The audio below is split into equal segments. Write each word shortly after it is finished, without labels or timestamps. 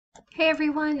Hey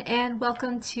everyone, and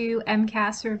welcome to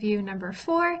Mcas review number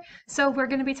 4. So we're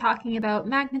going to be talking about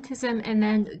magnetism and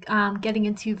then getting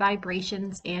into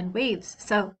vibrations and waves.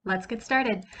 So let's get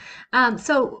started.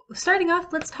 So starting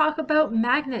off, let's talk about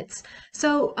magnets.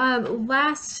 So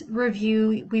last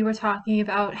review, we were talking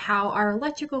about how our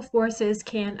electrical forces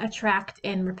can attract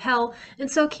and repel. And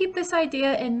so keep this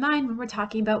idea in mind when we're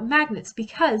talking about magnets,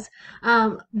 because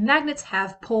magnets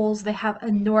have poles. They have a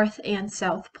north and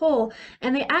south pole,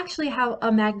 and they actually have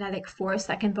a magnetic force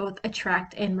that can both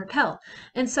attract and repel.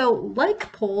 And so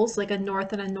like poles, like a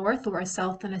north and a north or a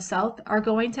south and a south, are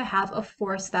going to have a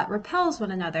force that repels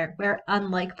one another, where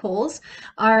unlike poles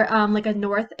are like a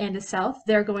north and a south,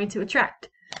 they're going to attract.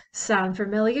 Sound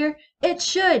familiar? It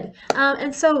should.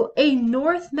 And so a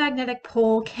north magnetic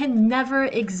pole can never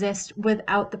exist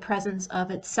without the presence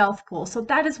of its south pole. So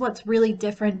that is what's really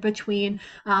different between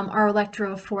our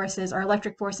electric forces,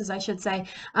 I should say,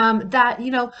 that,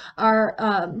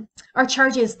 our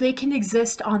charges, they can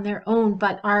exist on their own,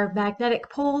 but our magnetic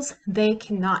poles, they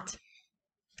cannot.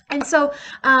 And so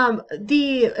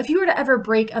if you were to ever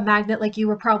break a magnet, like you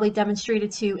were probably demonstrated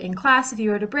to in class, if you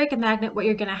were to break a magnet, what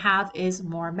you're going to have is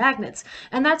more magnets.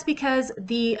 And that's because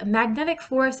the magnetic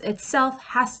force itself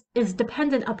is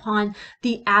dependent upon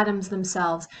the atoms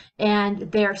themselves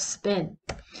and their spin.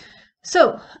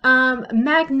 So,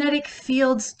 magnetic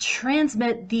fields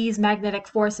transmit these magnetic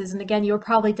forces. And again, you were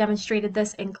probably demonstrated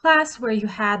this in class where you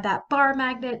had that bar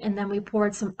magnet, and then we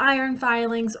poured some iron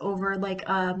filings over like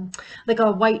a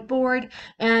whiteboard.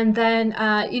 And then,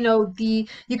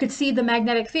 you could see the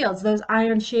magnetic fields. Those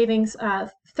iron shavings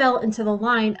fell into the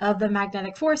line of the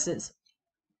magnetic forces.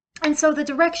 And so the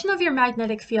direction of your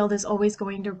magnetic field is always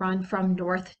going to run from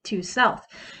north to south.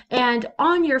 And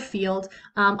on your field,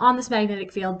 on this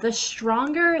magnetic field, the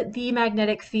stronger the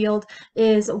magnetic field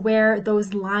is where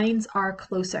those lines are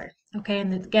closer. Okay,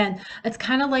 and again, it's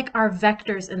kind of like our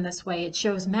vectors in this way. It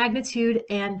shows magnitude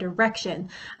and direction.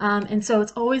 And so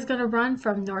it's always going to run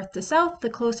from north to south. The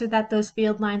closer that those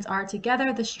field lines are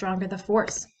together, the stronger the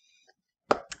force.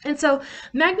 And so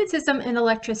magnetism and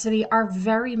electricity are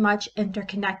very much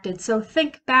interconnected. So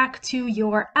think back to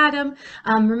your atom.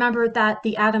 Remember that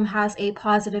the atom has a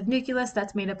positive nucleus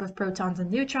that's made up of protons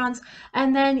and neutrons.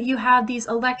 And then you have these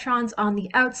electrons on the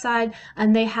outside,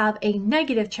 and they have a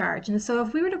negative charge. And so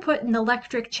if we were to put an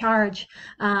electric charge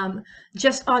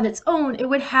just on its own, it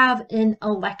would have an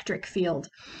electric field.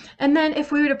 And then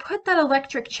if we were to put that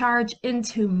electric charge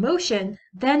into motion,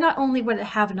 then not only would it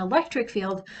have an electric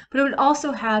field, but it would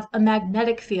also have a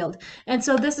magnetic field. And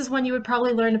so this is when you would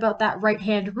probably learn about that right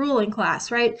hand rule in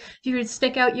class, right? If you would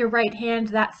stick out your right hand,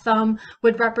 that thumb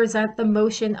would represent the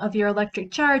motion of your electric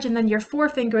charge, and then your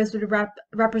forefingers would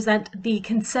represent the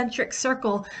concentric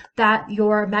circle that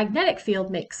your magnetic field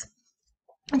makes.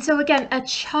 And so again, a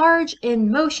charge in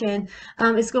motion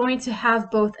is going to have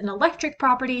both an electric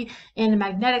property and a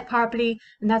magnetic property,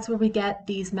 and that's where we get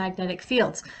these magnetic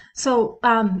fields. So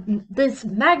this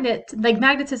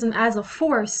magnetism as a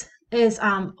force is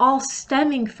all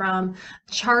stemming from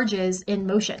charges in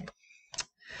motion.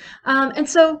 And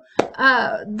so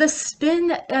the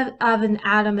spin of an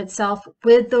atom itself,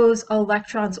 with those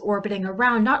electrons orbiting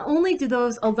around, not only do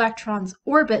those electrons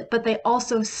orbit, but they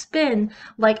also spin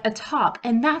like a top.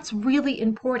 And that's really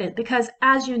important because,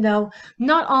 as you know,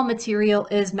 not all material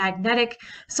is magnetic.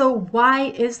 So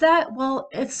why is that? Well,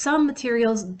 it's some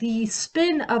materials, the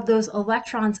spin of those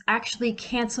electrons actually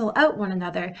cancel out one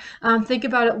another. Think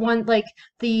about it,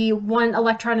 the one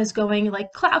electron is going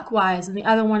like clockwise and the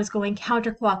other one is going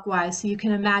counterclockwise. So you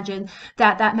can imagine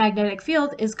that that magnetic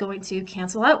field is going to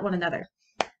cancel out one another.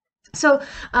 So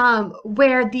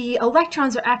where the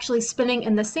electrons are actually spinning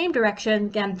in the same direction,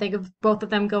 again, think of both of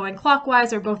them going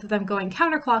clockwise or both of them going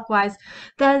counterclockwise,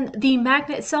 then the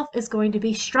magnet itself is going to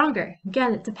be stronger.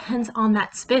 Again, it depends on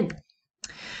that spin.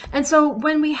 And so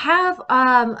when we have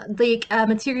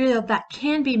material that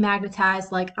can be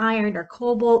magnetized, like iron or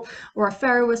cobalt or a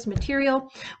ferrous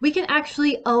material, we can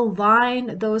actually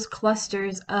align those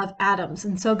clusters of atoms.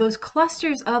 And so those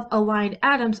clusters of aligned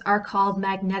atoms are called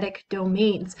magnetic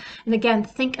domains. And again,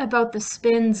 think about the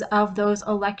spins of those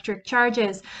electric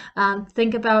charges.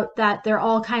 Think about that they're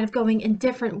all kind of going in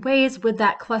different ways with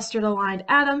that clustered aligned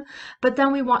atom, but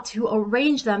then we want to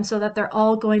arrange them so that they're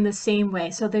all going the same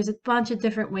way. So there's a bunch of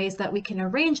different ways that we can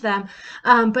arrange them.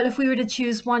 But if we were to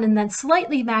choose one and then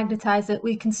slightly magnetize it,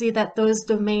 we can see that those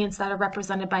domains that are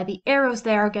represented by the arrows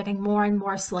there are getting more and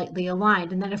more slightly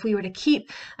aligned. And then if we were to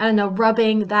keep,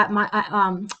 rubbing that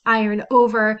iron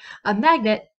over a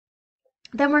magnet,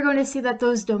 then we're going to see that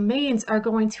those domains are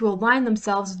going to align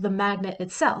themselves with the magnet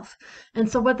itself. And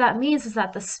so what that means is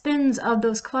that the spins of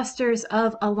those clusters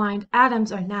of aligned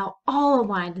atoms are now all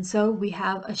aligned, and so we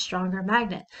have a stronger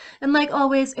magnet. And like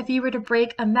always, if you were to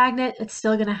break a magnet, it's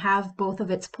still going to have both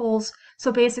of its poles,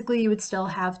 so basically you would still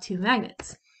have two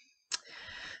magnets.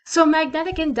 So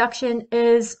magnetic induction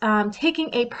is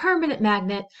taking a permanent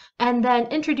magnet and then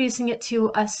introducing it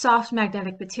to a soft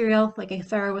magnetic material, like a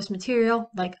ferrous material,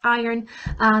 like iron,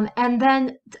 and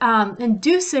then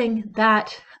inducing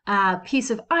that piece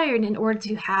of iron in order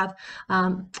to have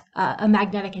a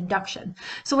magnetic induction.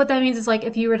 So what that means is, like,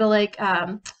 if you were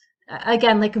to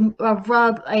again, like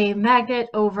rub a magnet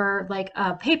over like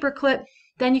a paper clip,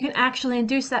 then you can actually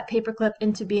induce that paperclip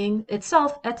into being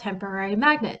itself a temporary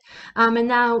magnet. And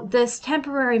now this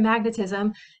temporary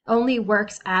magnetism only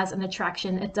works as an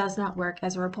attraction. It does not work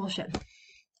as a repulsion.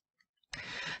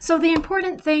 So the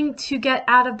important thing to get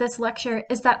out of this lecture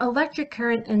is that electric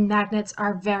current and magnets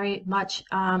are very much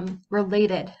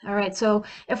related. All right, so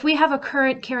if we have a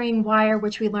current carrying wire,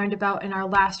 which we learned about in our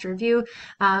last review,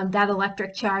 that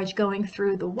electric charge going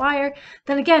through the wire,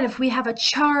 then again, if we have a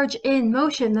charge in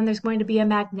motion, then there's going to be a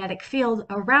magnetic field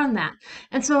around that.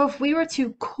 And so if we were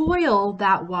to coil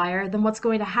that wire, then what's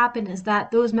going to happen is that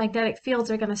those magnetic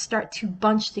fields are going to start to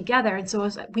bunch together. And so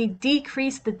as we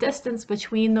decrease the distance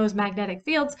between those magnetic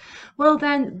fields, well,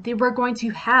 then we're going to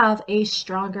have a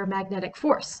stronger magnetic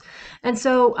force. And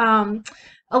so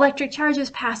electric charges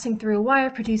passing through a wire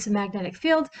produce a magnetic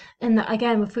field. And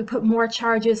again, if we put more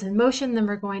charges in motion, then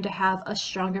we're going to have a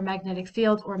stronger magnetic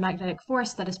field or magnetic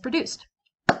force that is produced.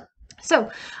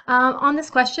 So on this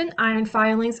question, iron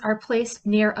filings are placed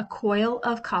near a coil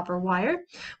of copper wire.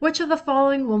 Which of the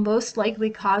following will most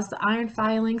likely cause the iron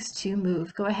filings to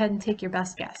move? Go ahead and take your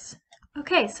best guess.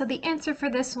 Okay, so the answer for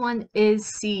this one is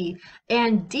C,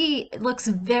 and D looks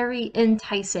very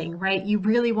enticing, right? You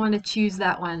really want to choose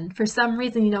that one. For some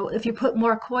reason, you know, if you put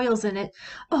more coils in it,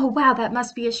 oh wow, that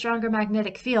must be a stronger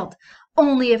magnetic field.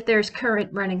 Only if there's current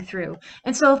running through.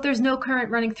 And so if there's no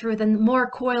current running through, then more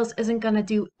coils isn't going to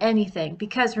do anything,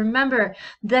 because remember,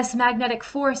 this magnetic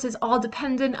force is all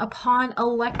dependent upon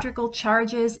electrical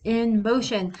charges in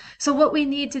motion. So what we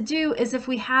need to do is, if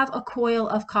we have a coil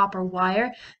of copper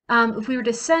wire, if we were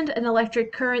to send an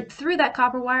electric current through that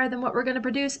copper wire, then what we're going to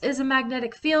produce is a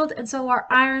magnetic field, and so our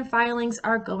iron filings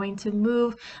are going to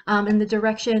move in the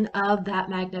direction of that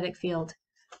magnetic field.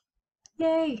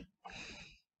 Yay!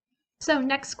 So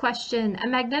next question, a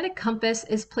magnetic compass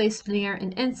is placed near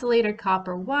an insulated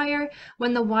copper wire.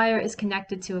 When the wire is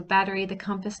connected to a battery, the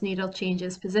compass needle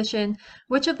changes position.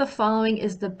 Which of the following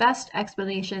is the best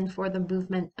explanation for the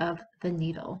movement of the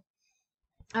needle?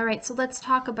 All right, so let's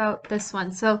talk about this one.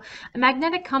 So a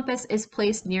magnetic compass is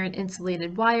placed near an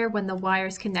insulated wire when the wire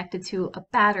is connected to a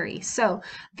battery. So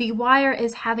the wire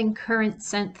is having current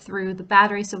sent through the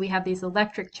battery. So we have these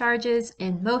electric charges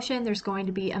in motion. There's going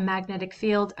to be a magnetic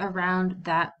field around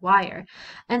that wire.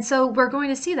 And so we're going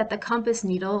to see that the compass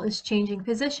needle is changing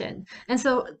position. And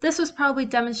so this was probably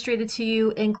demonstrated to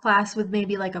you in class with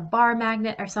maybe like a bar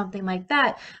magnet or something like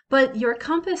that. But your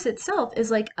compass itself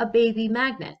is like a baby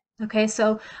magnet. Okay,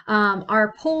 so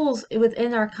our poles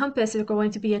within our compass are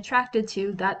going to be attracted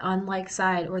to that unlike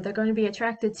side, or they're going to be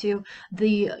attracted to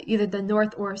either the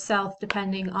north or south,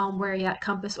 depending on where that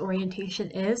compass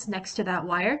orientation is next to that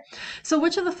wire. So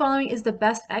which of the following is the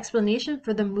best explanation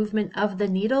for the movement of the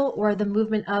needle or the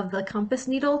movement of the compass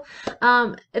needle?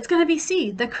 It's going to be C.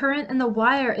 The current in the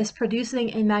wire is producing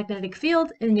a magnetic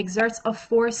field and exerts a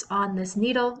force on this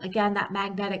needle. Again, that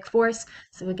magnetic force.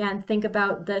 So again, think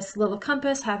about this little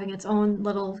compass having its own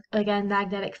little, again,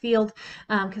 magnetic field,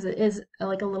 because it is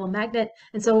like a little magnet.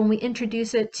 And so when we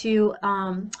introduce it to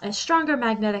a stronger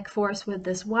magnetic force with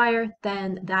this wire,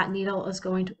 then that needle is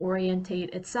going to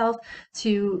orientate itself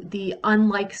to the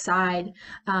unlike side,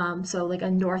 so like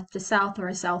a north to south or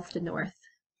a south to north.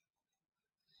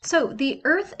 So the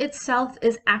Earth itself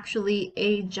is actually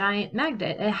a giant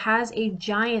magnet. It has a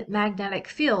giant magnetic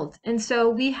field. And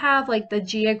so we have like the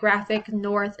geographic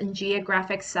north and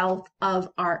geographic south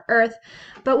of our Earth,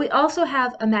 but we also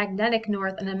have a magnetic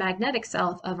north and a magnetic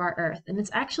south of our Earth. And it's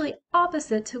actually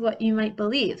opposite to what you might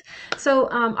believe. So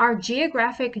our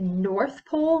geographic north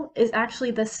pole is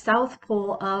actually the south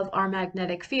pole of our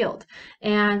magnetic field.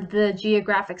 And the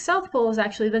geographic south pole is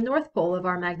actually the north pole of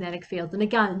our magnetic field. And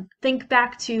again, think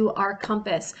back to our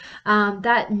compass.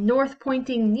 That north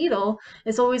pointing needle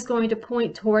is always going to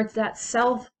point towards that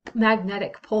south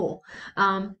magnetic pole.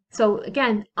 So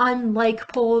again, unlike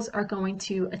poles are going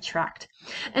to attract.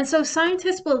 And so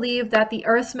scientists believe that the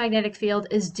Earth's magnetic field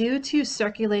is due to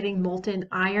circulating molten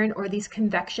iron, or these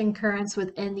convection currents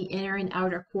within the inner and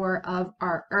outer core of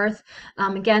our Earth.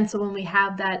 Again, so when we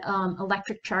have that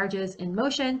electric charges in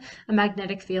motion, a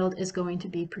magnetic field is going to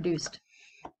be produced.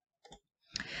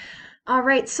 All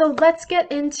right, so let's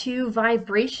get into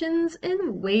vibrations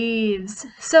and waves.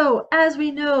 So as we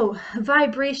know,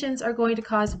 vibrations are going to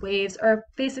cause waves, or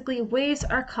basically waves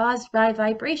are caused by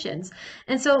vibrations.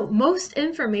 And so most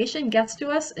information gets to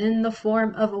us in the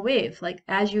form of a wave. Like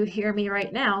as you hear me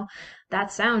right now, that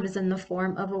sound is in the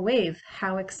form of a wave.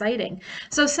 How exciting.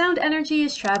 So sound energy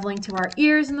is traveling to our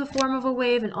ears in the form of a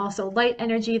wave, and also light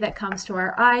energy that comes to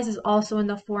our eyes is also in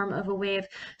the form of a wave.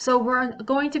 So we're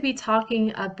going to be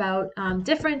talking about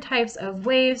different types of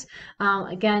waves,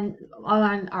 again,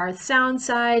 on our sound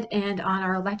side and on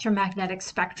our electromagnetic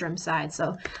spectrum side.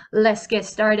 So let's get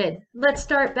started. Let's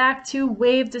start back to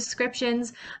wave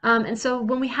descriptions. And so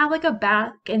when we have like a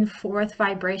back and forth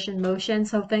vibration motion,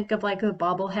 so think of like a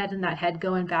bobblehead and that head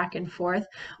going back and forth,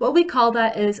 what we call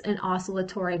that is an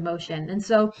oscillatory motion. And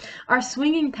so our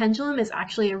swinging pendulum is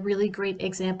actually a really great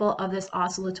example of this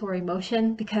oscillatory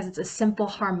motion because it's a simple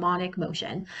harmonic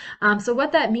motion. So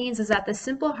what that means is that the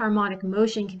simple harmonic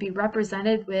motion can be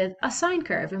represented with a sine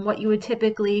curve, and what you would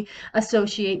typically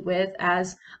associate with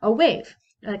as a wave,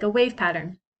 like a wave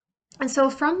pattern. And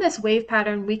so from this wave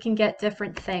pattern, we can get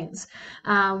different things.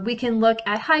 We can look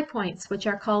at high points, which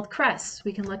are called crests.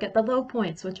 We can look at the low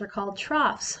points, which are called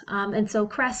troughs. And so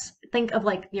crests, think of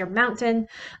like your mountain,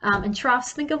 and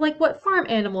troughs, think of like what farm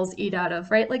animals eat out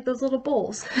of, right? Like those little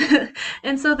bowls.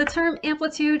 And so the term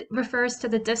amplitude refers to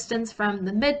the distance from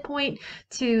the midpoint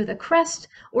to the crest,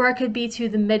 or it could be to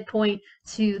the midpoint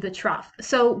to the trough.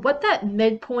 So what that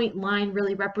midpoint line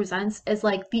really represents is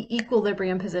like the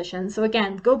equilibrium position. So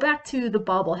again, go back to the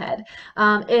bobblehead.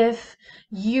 If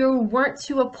you weren't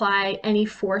to apply any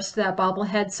force to that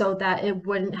bobblehead so that it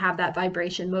wouldn't have that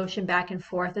vibration motion back and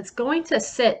forth, it's going to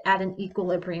sit at an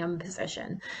equilibrium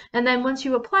position. And then once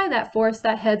you apply that force,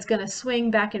 that head's going to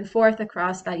swing back and forth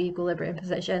across that equilibrium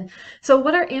position. So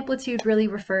what our amplitude really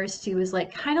refers to is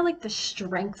like kind of like the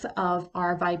strength of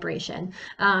our vibration.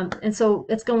 And so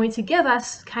it's going to give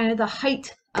us kind of the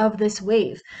height of this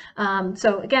wave.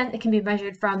 So again, it can be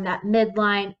measured from that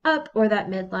midline up or that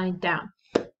midline down.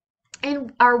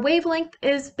 And our wavelength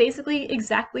is basically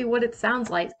exactly what it sounds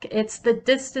like. It's the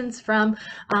distance from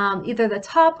either the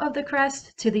top of the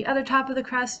crest to the other top of the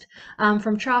crest,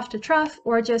 from trough to trough,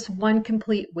 or just one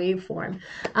complete waveform.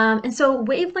 And so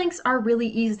wavelengths are really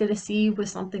easy to see with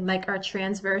something like our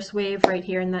transverse wave right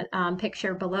here in the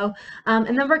picture below.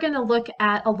 And then we're going to look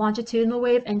at a longitudinal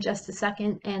wave in just a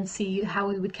second and see how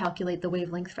we would calculate the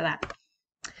wavelength for that.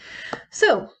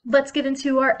 So let's get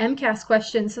into our Mcas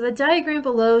question. So the diagram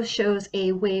below shows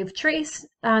a wave trace.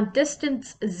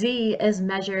 Distance z is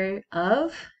measure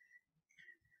of.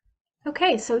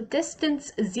 Okay, so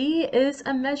distance z is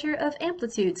a measure of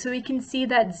amplitude. So we can see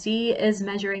that z is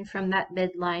measuring from that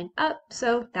midline up.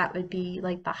 So that would be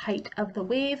like the height of the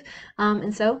wave.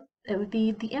 And so it would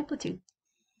be the amplitude.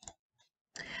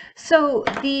 So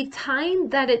the time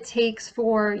that it takes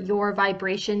for your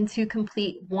vibration to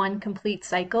complete one complete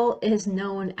cycle is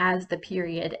known as the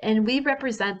period. And we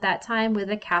represent that time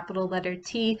with a capital letter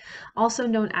T, also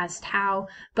known as tau,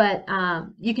 but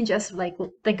you can just like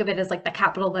think of it as like the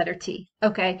capital letter T,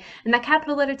 okay? And that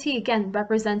capital letter T, again,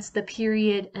 represents the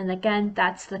period. And again,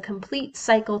 that's the complete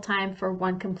cycle time for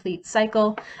one complete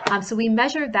cycle. So we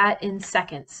measure that in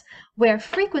seconds, where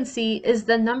frequency is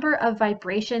the number of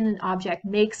vibration an object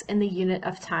makes in the unit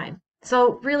of time.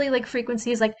 So really, like,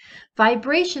 frequency is like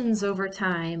vibrations over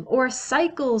time, or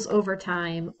cycles over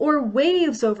time, or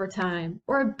waves over time,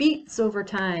 or beats over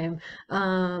time,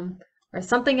 or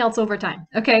something else over time.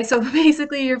 Okay, so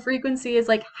basically your frequency is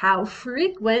like how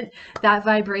frequent that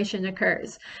vibration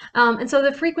occurs. And so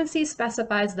the frequency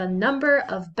specifies the number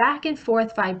of back and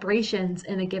forth vibrations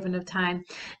in a given of time.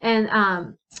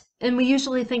 And we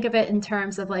usually think of it in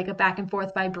terms of like a back and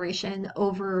forth vibration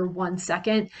over 1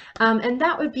 second. And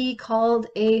that would be called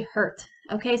a hertz.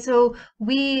 Okay, so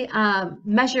we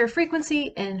measure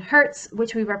frequency in hertz,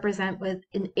 which we represent with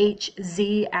an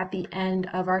Hz at the end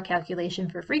of our calculation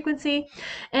for frequency.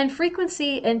 And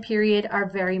frequency and period are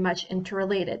very much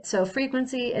interrelated. So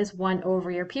frequency is 1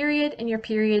 over your period, and your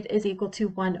period is equal to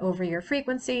 1 over your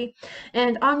frequency.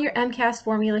 And on your Mcas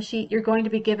formula sheet, you're going to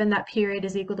be given that period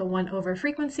is equal to 1 over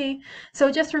frequency.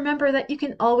 So just remember that you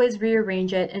can always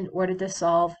rearrange it in order to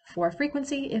solve for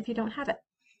frequency if you don't have it.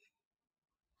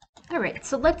 All right,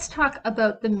 so let's talk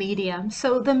about the medium.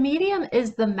 So the medium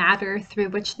is the matter through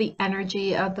which the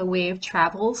energy of the wave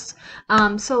travels.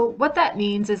 So what that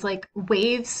means is like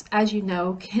waves, as you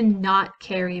know, cannot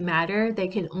carry matter. They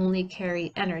can only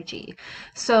carry energy.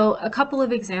 So a couple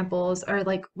of examples are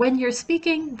like when you're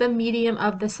speaking, the medium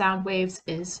of the sound waves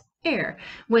is air.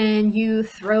 When you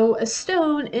throw a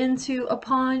stone into a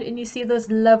pond and you see those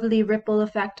lovely ripple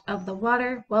effect of the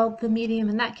water, well, the medium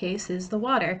in that case is the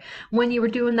water. When you were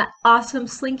doing that awesome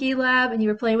slinky lab and you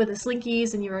were playing with the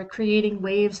slinkies and you were creating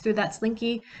waves through that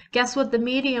slinky, guess what the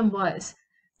medium was?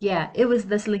 Yeah, it was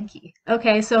the slinky.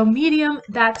 Okay, so medium,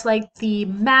 that's like the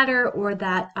matter or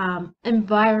that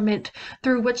environment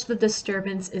through which the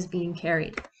disturbance is being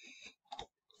carried.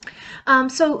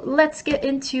 So let's get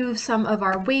into some of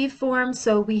our waveforms.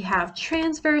 So we have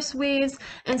transverse waves.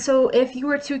 And so if you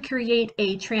were to create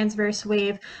a transverse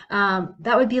wave,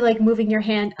 that would be like moving your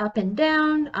hand up and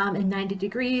down in 90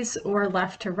 degrees or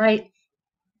left to right.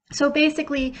 So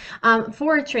basically,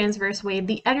 for a transverse wave,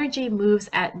 the energy moves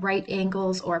at right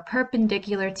angles or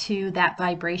perpendicular to that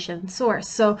vibration source.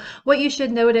 So what you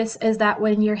should notice is that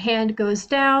when your hand goes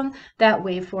down, that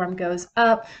waveform goes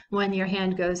up. When your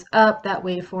hand goes up, that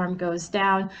waveform goes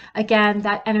down. Again,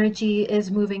 that energy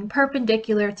is moving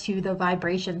perpendicular to the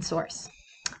vibration source.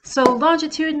 So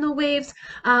longitudinal waves,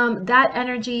 that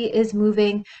energy is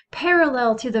moving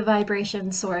parallel to the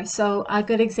vibration source. So a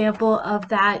good example of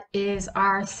that is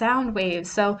our sound waves.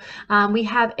 So we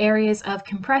have areas of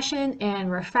compression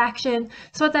and refraction.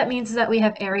 So what that means is that we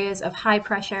have areas of high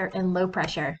pressure and low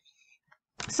pressure.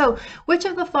 So which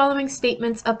of the following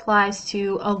statements applies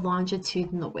to a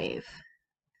longitudinal wave?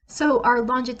 So our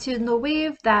longitudinal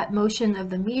wave, that motion of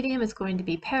the medium is going to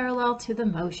be parallel to the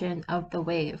motion of the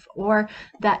wave, or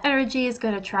that energy is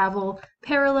going to travel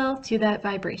parallel to that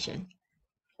vibration.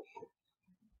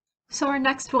 So our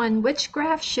next one, which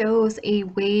graph shows a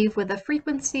wave with a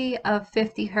frequency of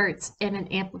 50 hertz and an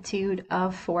amplitude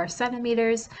of 4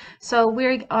 centimeters? So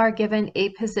we are given a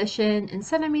position in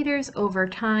centimeters over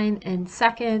time in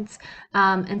seconds.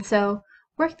 And so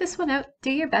work this one out,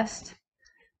 do your best.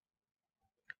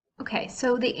 Okay,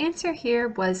 so the answer here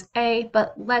was A,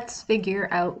 but let's figure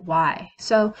out why.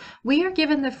 So we are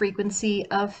given the frequency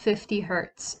of 50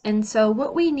 hertz. And so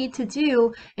what we need to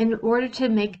do in order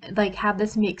to have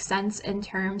this make sense in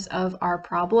terms of our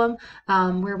problem,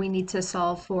 where we need to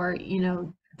solve for,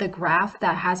 the graph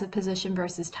that has a position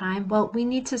versus time, well, we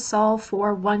need to solve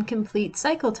for one complete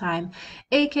cycle time,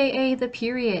 aka the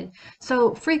period.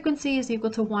 So frequency is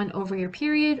equal to 1 over your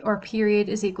period, or period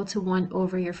is equal to 1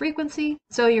 over your frequency.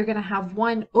 So you're going to have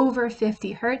 1 over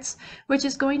 50 hertz, which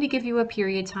is going to give you a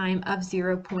period time of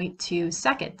 0.2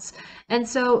 seconds. And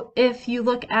so if you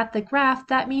look at the graph,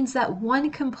 that means that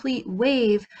one complete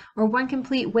wave or one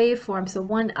complete waveform, so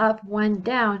one up, one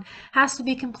down, has to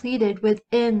be completed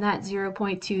within that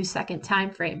 0.2 second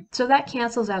time frame. So that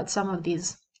cancels out some of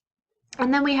these.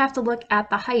 And then we have to look at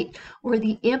the height or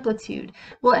the amplitude.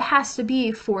 Well, it has to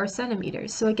be 4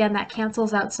 centimeters. So again, that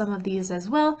cancels out some of these as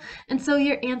well. And so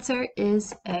your answer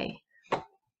is A.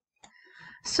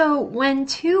 So when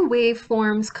two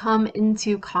waveforms come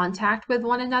into contact with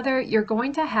one another, you're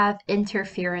going to have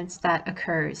interference that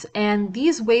occurs. And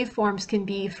these waveforms can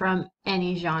be from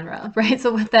any genre, right?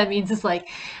 So what that means is like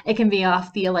it can be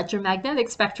off the electromagnetic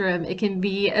spectrum, it can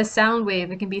be a sound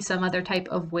wave, it can be some other type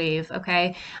of wave,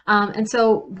 okay? And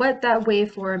so what that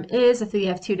waveform is, if we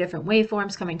have two different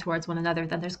waveforms coming towards one another,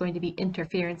 then there's going to be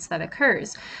interference that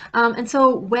occurs. And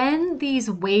so when these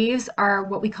waves are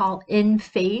what we call in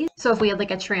phase, so if we had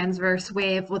like a transverse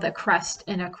wave with a crest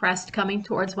and a crest coming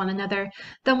towards one another,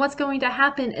 then what's going to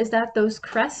happen is that those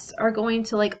crests are going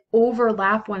to like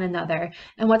overlap one another.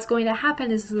 And what's going to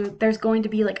happen is there's going to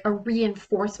be like a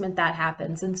reinforcement that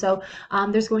happens. And so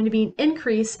there's going to be an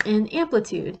increase in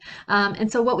amplitude. And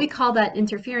so what we call that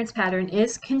interference pattern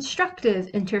is constructive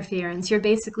interference. You're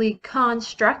basically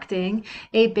constructing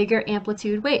a bigger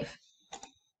amplitude wave.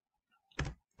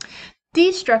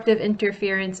 Destructive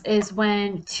interference is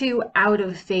when two out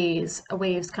of phase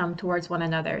waves come towards one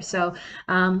another. So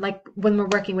like when we're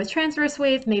working with transverse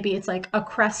waves, maybe it's like a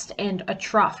crest and a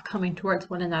trough coming towards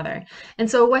one another. And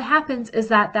so what happens is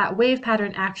that that wave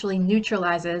pattern actually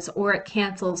neutralizes or it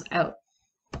cancels out.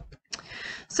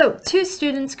 So two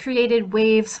students created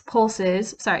wave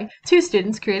pulses,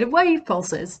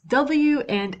 W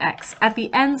and X, at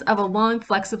the ends of a long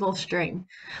flexible string.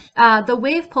 The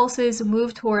wave pulses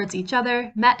moved towards each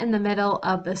other, met in the middle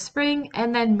of the spring,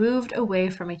 and then moved away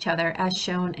from each other as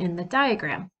shown in the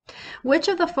diagram. Which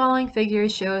of the following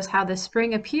figures shows how the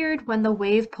spring appeared when the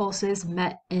wave pulses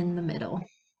met in the middle?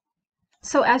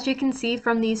 So as you can see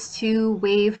from these two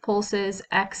wave pulses,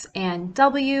 X and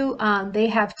W, they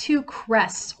have two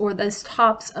crests, or the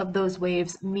tops of those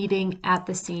waves, meeting at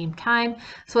the same time.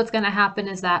 So what's going to happen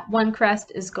is that one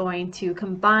crest is going to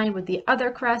combine with the other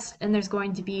crest, and there's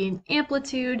going to be an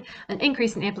amplitude, an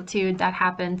increase in amplitude that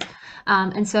happens.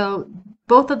 And so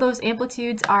both of those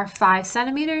amplitudes are 5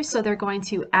 centimeters, so they're going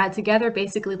to add together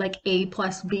basically like A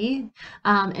plus B.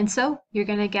 And so you're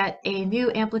going to get a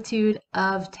new amplitude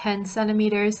of 10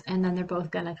 centimeters, and then they're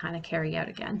both going to kind of carry out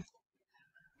again.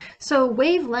 So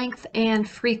wavelength and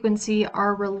frequency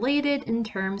are related in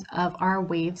terms of our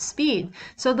wave speed.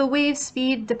 So the wave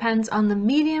speed depends on the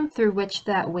medium through which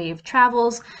that wave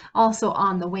travels, also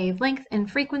on the wavelength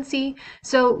and frequency.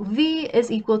 So V is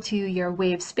equal to your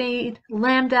wave speed,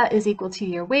 lambda is equal to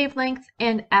your wavelength,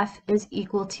 and F is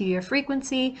equal to your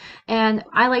frequency. And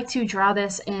I like to draw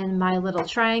this in my little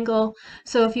triangle.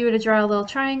 So if you were to draw a little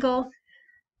triangle,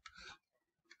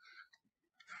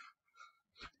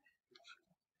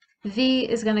 V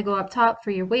is going to go up top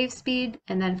for your wave speed,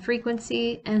 and then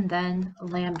frequency, and then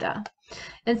lambda.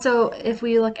 And so if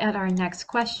we look at our next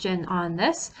question on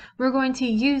this, we're going to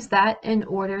use that in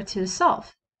order to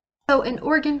solve. So an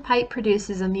organ pipe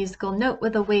produces a musical note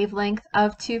with a wavelength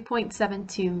of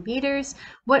 2.72 meters.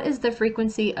 What is the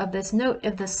frequency of this note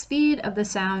if the speed of the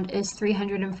sound is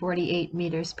 348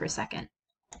 meters per second?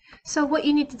 So what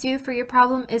you need to do for your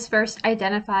problem is first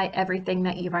identify everything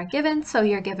that you are given. So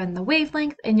you're given the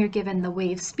wavelength and you're given the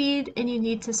wave speed, and you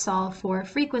need to solve for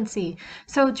frequency.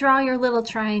 So draw your little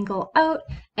triangle out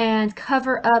and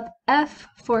cover up F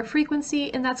for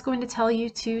frequency, and that's going to tell you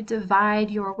to divide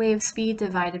your wave speed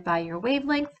divided by your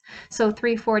wavelength. So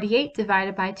 348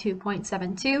 divided by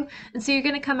 2.72, and so you're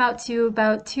going to come out to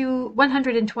about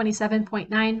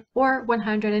 127.9 or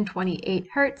 128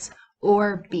 hertz,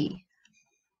 or B.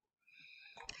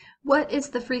 What is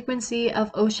the frequency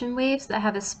of ocean waves that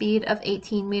have a speed of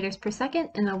 18 meters per second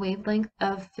and a wavelength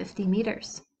of 50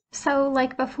 meters? So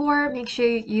like before, make sure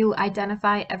you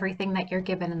identify everything that you're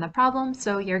given in the problem.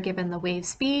 So you're given the wave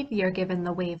speed, you're given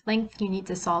the wavelength, you need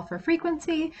to solve for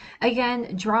frequency.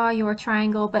 Again, draw your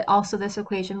triangle, but also this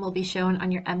equation will be shown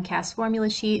on your Mcas formula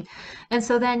sheet. And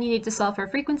so then you need to solve for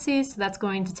frequency. So that's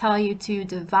going to tell you to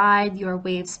divide your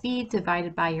wave speed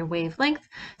divided by your wavelength.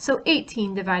 So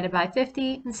 18 divided by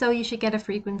 50, and so you should get a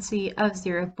frequency of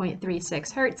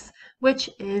 0.36 hertz, which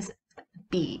is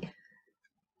B.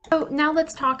 So now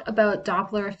let's talk about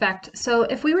Doppler effect. So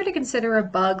if we were to consider a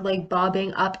bug like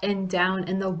bobbing up and down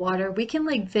in the water, we can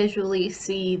like visually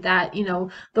see that,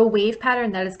 the wave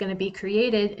pattern that is going to be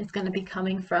created is going to be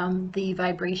coming from the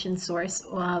vibration source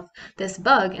of this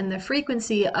bug, and the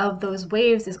frequency of those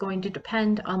waves is going to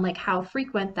depend on like how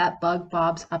frequent that bug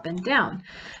bobs up and down.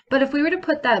 But if we were to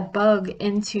put that bug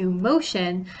into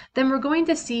motion, then we're going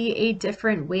to see a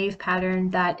different wave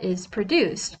pattern that is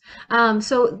produced.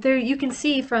 So there you can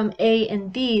see from A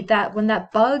and B that when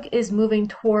that bug is moving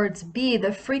towards B,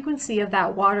 the frequency of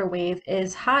that water wave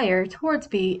is higher towards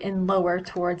B and lower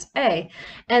towards A.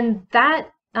 And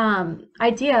that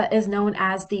idea is known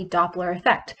as the Doppler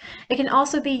effect. It can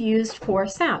also be used for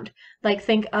sound. Like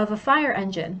think of a fire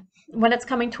engine. When it's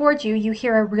coming towards you, you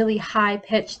hear a really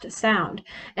high-pitched sound.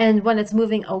 And when it's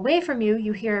moving away from you,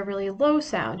 you hear a really low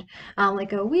sound,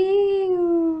 like a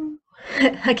wee.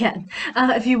 Again,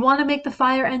 if you want to make the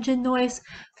fire engine noise,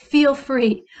 feel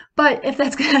free. But if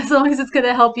that's good, as long as it's going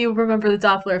to help you remember the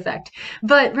Doppler effect.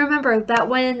 But remember that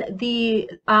when the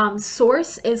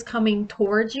source is coming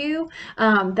towards you,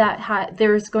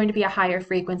 there's going to be a higher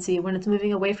frequency. When it's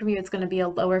moving away from you, it's going to be a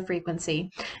lower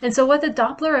frequency. And so what the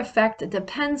Doppler effect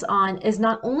depends on is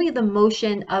not only the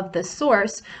motion of the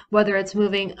source, whether it's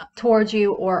moving towards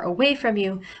you or away from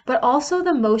you, but also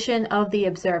the motion of the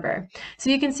observer. So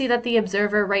you can see that the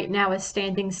observer right now is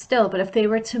standing still, but if they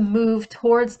were to move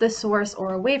towards the source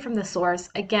or away from the source,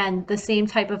 again, the same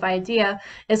type of idea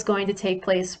is going to take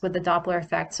place with the Doppler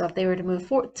effect. So if they were to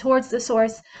move towards the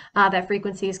source, that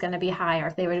frequency is going to be higher.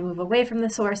 If they were to move away from the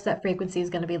source, that frequency is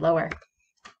going to be lower.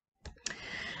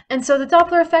 And so the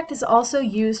Doppler effect is also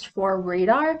used for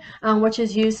radar, which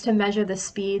is used to measure the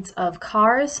speeds of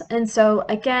cars. And so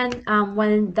again,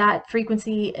 when that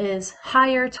frequency is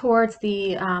higher towards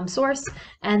the source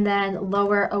and then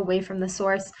lower away from the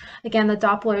source, again, the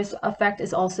Doppler's effect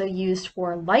is also used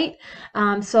for light.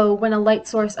 So when a light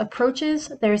source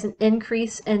approaches, there's an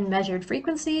increase in measured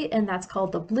frequency, and that's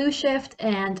called the blue shift.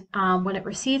 And when it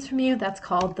recedes from you, that's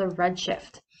called the red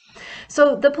shift.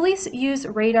 So the police use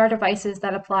radar devices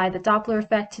that apply the Doppler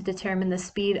effect to determine the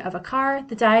speed of a car.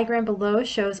 The diagram below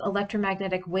shows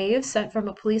electromagnetic waves sent from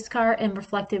a police car and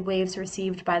reflected waves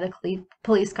received by the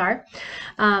police car.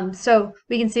 So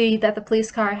we can see that the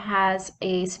police car has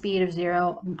a speed of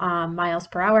 0 miles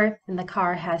per hour and the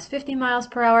car has 50 miles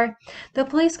per hour. The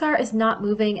police car is not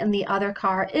moving and the other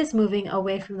car is moving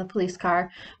away from the police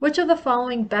car. Which of the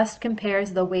following best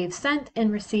compares the waves sent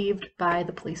and received by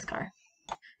the police car?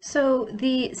 So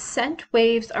the sent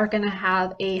waves are going to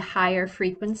have a higher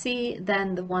frequency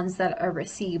than the ones that are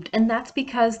received, and that's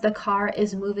because the car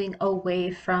is moving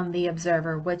away from the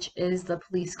observer, which is the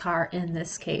police car in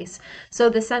this case. So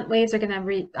the sent waves are going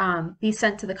to be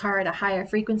sent to the car at a higher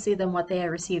frequency than what they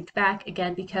are received back,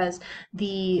 again because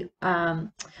the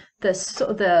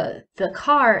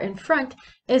car in front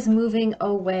is moving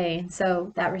away,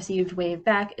 so that received wave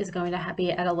back is going to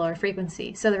be at a lower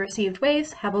frequency. So the received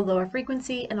waves have a lower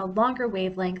frequency and a longer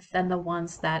wavelength than the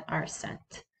ones that are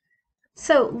sent.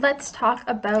 So let's talk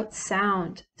about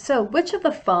sound. So which of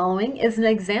the following is an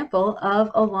example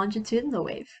of a longitudinal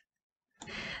wave?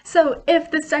 So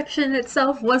if the section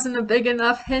itself wasn't a big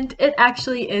enough hint, it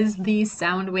actually is the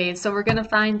sound wave. So we're going to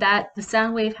find that the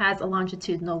sound wave has a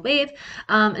longitudinal wave,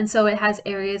 and so it has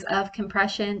areas of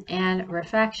compression and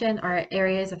rarefaction, or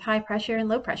areas of high pressure and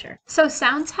low pressure. So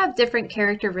sounds have different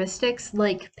characteristics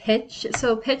like pitch.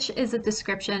 So pitch is a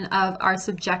description of our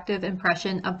subjective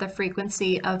impression of the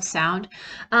frequency of sound.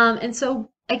 And so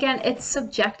again, it's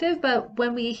subjective, but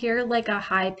when we hear like a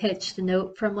high-pitched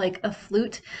note from like a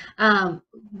flute,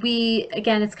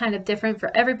 again, it's kind of different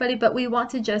for everybody, but we want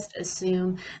to just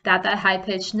assume that that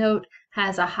high-pitched note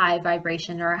has a high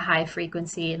vibration or a high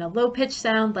frequency, and a low-pitched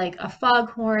sound like a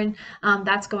foghorn,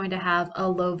 that's going to have a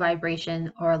low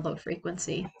vibration or a low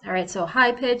frequency. All right, so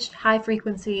high-pitched, high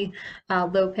frequency,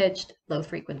 low-pitched, low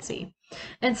frequency.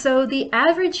 And so the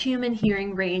average human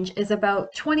hearing range is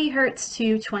about 20 hertz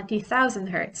to 20,000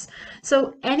 hertz.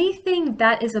 So anything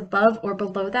that is above or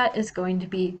below that is going to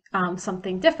be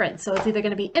something different. So it's either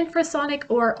going to be infrasonic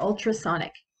or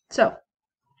ultrasonic. So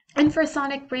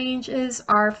infrasonic ranges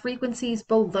are frequencies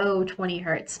below 20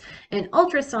 hertz, and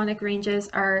ultrasonic ranges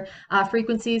are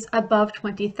frequencies above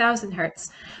 20,000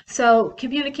 hertz. So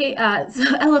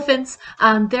elephants,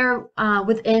 they're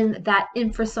within that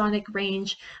infrasonic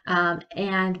range,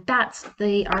 and bats,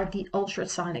 they are the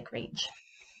ultrasonic range.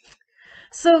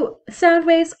 So sound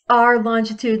waves are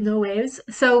longitudinal waves.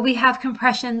 So we have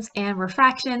compressions and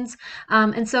refractions.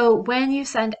 And so when you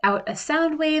send out a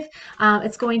sound wave,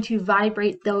 it's going to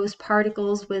vibrate those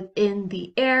particles within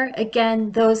the air.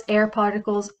 Again, those air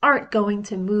particles aren't going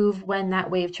to move when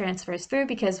that wave transfers through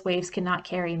because waves cannot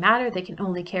carry matter. They can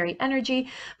only carry energy.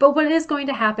 But what is going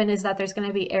to happen is that there's going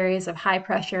to be areas of high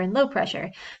pressure and low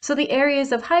pressure. So the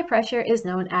areas of high pressure is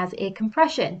known as a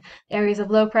compression. Areas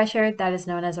of low pressure, that is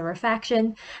known as a refraction.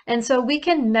 And so we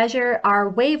can measure our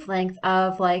wavelength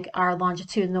of like our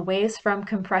longitudinal waves from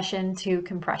compression to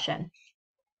compression.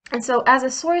 And so as a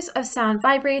source of sound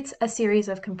vibrates, a series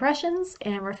of compressions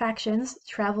and refractions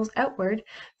travels outward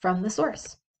from the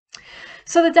source.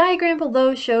 So the diagram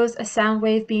below shows a sound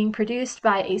wave being produced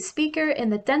by a speaker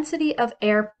in the density of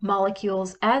air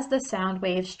molecules as the sound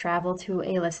waves travel to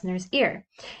a listener's ear.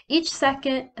 Each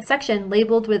section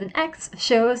labeled with an X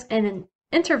shows an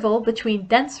interval between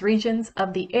dense regions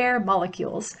of the air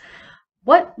molecules.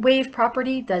 What wave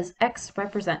property does X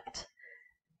represent?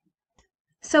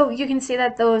 So you can see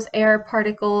that those air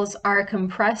particles are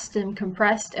compressed,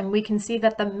 and we can see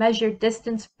that the measured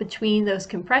distance between those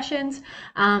compressions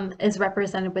is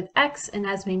represented with X. And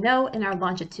as we know, in our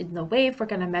longitudinal wave, we're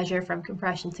going to measure from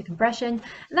compression to compression,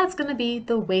 and that's going to be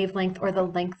the wavelength or the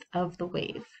length of the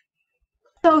wave.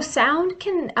 So sound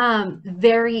can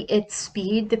vary its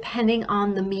speed depending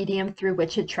on the medium through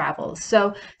which it travels.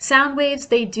 So sound waves,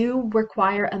 they do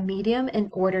require a medium in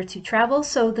order to travel.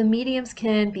 So the mediums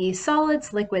can be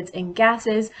solids, liquids, and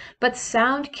gases, but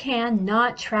sound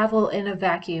cannot travel in a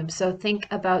vacuum. So think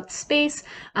about space.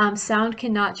 Sound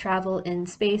cannot travel in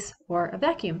space or a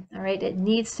vacuum, all right? It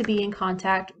needs to be in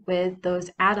contact with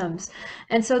those atoms.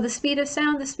 And so the speed of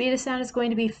sound is going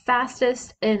to be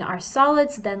fastest in our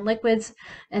solids, then liquids,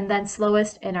 and then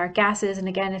slowest in our gases. And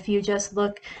again, if you just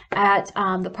look at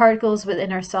the particles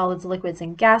within our solids, liquids,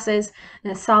 and gases,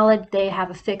 in a solid, they have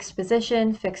a fixed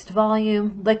position, fixed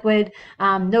volume. Liquid,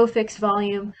 no fixed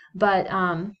volume, but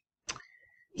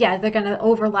yeah, they're going to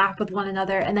overlap with one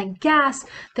another. And then gas,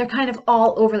 they're kind of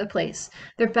all over the place.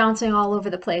 They're bouncing all over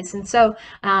the place. And so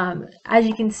as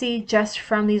you can see just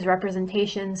from these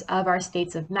representations of our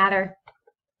states of matter,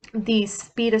 The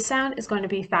speed of sound is going to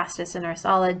be fastest in our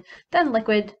solid, then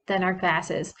liquid, then our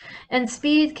gases. And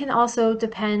speed can also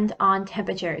depend on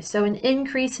temperature. So an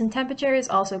increase in temperature is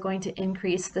also going to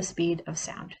increase the speed of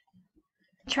sound.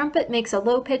 Trumpet makes a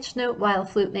low-pitched note while a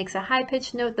flute makes a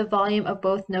high-pitched note. The volume of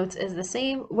both notes is the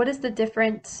same. What is the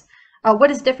difference?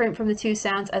 What is different from the two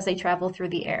sounds as they travel through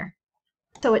the air?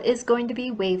 So it is going to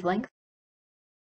be wavelength.